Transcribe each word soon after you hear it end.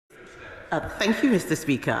Thank you, Mr.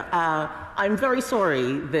 Speaker. I'm very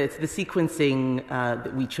sorry that the sequencing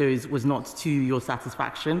that we chose was not to your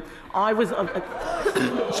satisfaction. I was...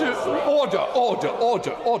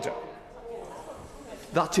 Order.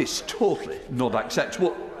 That is totally not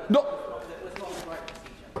acceptable. No.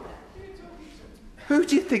 Who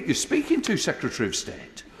do you think you're speaking to, Secretary of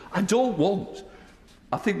State? I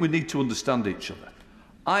think we need to understand each other.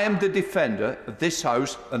 I am the defender of this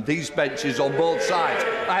House and these benches on both sides.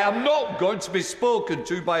 I am not going to be spoken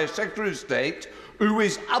to by a Secretary of State who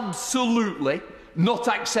is absolutely not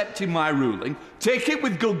accepting my ruling. Take it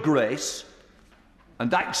with good grace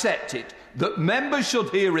and accept it that members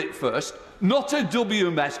should hear it first, not a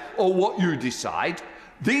WMS or what you decide.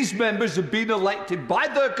 These members have been elected by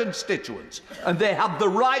their constituents and they have the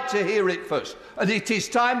right to hear it first. And it is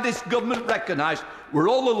time this government recognised we're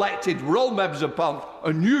all elected, we're all members of Parliament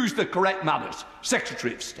and use the correct manners.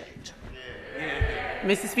 Secretary of State.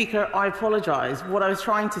 Mr. Speaker, I apologise. What I was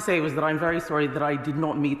trying to say was that I'm very sorry that I did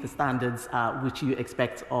not meet the standards which you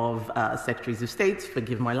expect of Secretaries of State.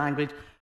 Forgive my language.